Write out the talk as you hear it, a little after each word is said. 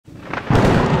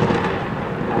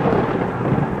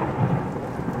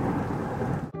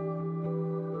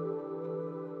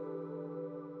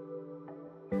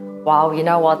Wow, you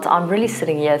know what? I'm really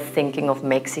sitting here thinking of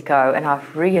Mexico and I'm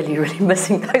really, really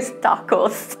missing those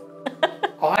tacos.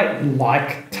 I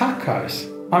like tacos.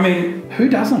 I mean, who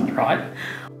doesn't, right?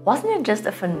 Wasn't it just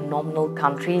a phenomenal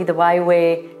country? The way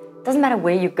where it doesn't matter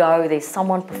where you go, there's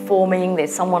someone performing,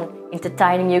 there's someone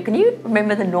entertaining you. Can you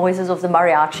remember the noises of the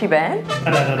mariachi band?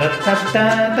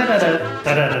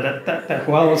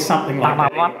 Well, it was something like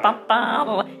that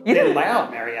anyway. They're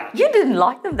loud mariachi. You didn't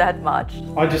like them that much.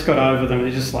 I just got over them.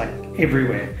 They're just like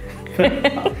everywhere.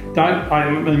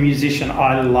 I'm a musician.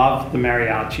 I love the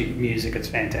mariachi music. It's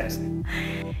fantastic.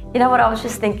 You know what, I was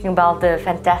just thinking about the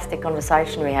fantastic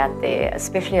conversation we had there,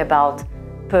 especially about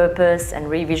purpose and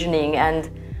revisioning, and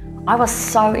I was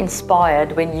so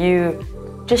inspired when you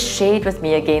just shared with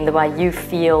me again the way you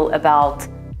feel about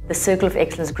the Circle of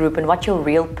Excellence group and what your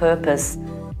real purpose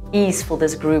is for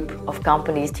this group of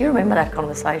companies. Do you remember that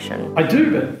conversation? I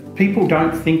do, but people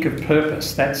don't think of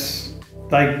purpose.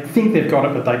 They think they've got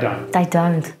it, but they don't. They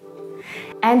don't.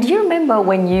 And do you remember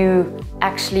when you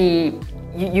actually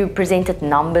you presented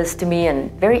numbers to me,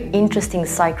 and very interesting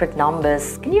sacred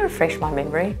numbers? Can you refresh my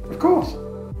memory? Of course.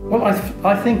 Well,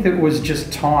 I think that it was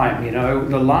just time, you know.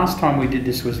 The last time we did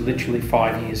this was literally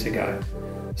 5 years ago.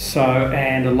 So,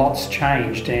 and a lot's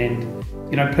changed, and,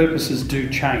 you know, purposes do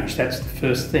change. That's the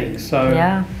first thing. So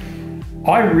yeah.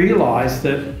 I realised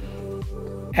that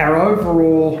our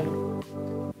overall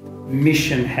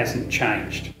mission hasn't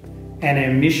changed. And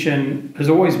our mission has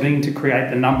always been to create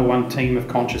the #1 team of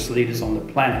conscious leaders on the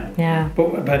planet. Yeah.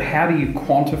 But how do you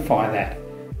quantify that?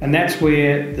 And that's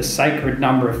where the sacred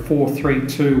number of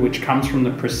 432, which comes from the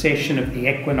precession of the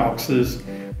equinoxes,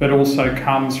 but also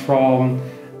comes from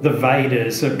the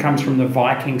Vedas, it comes from the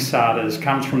Viking sagas,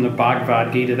 comes from the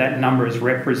Bhagavad Gita. That number is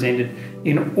represented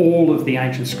in all of the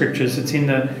ancient scriptures. It's in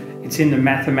the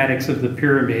mathematics of the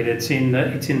pyramid. It's in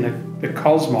the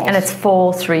cosmos. And it's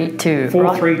 432.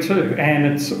 432, right? And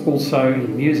it's also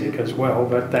in music as well.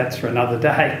 But that's for another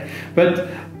day. But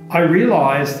I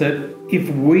realised that if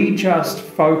we just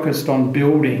focused on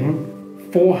building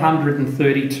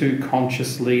 432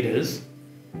 conscious leaders,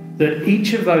 that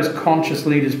each of those conscious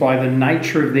leaders, by the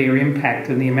nature of their impact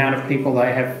and the amount of people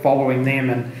they have following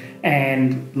them,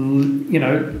 and you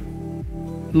know,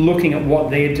 looking at what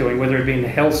they're doing, whether it be in the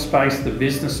health space, the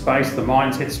business space, the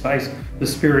mindset space, the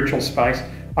spiritual space,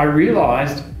 I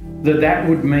realised that that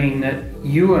would mean that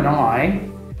you and I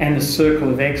and the Circle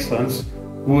of Excellence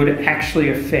would actually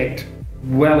affect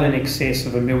well in excess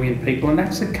of 1 million people, and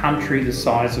that's a country the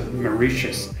size of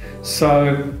Mauritius.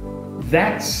 So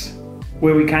that's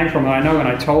where we came from. And I know when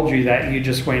I told you that, you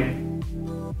just went,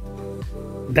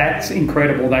 that's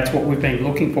incredible, that's what we've been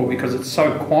looking for, because it's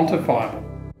so quantifiable.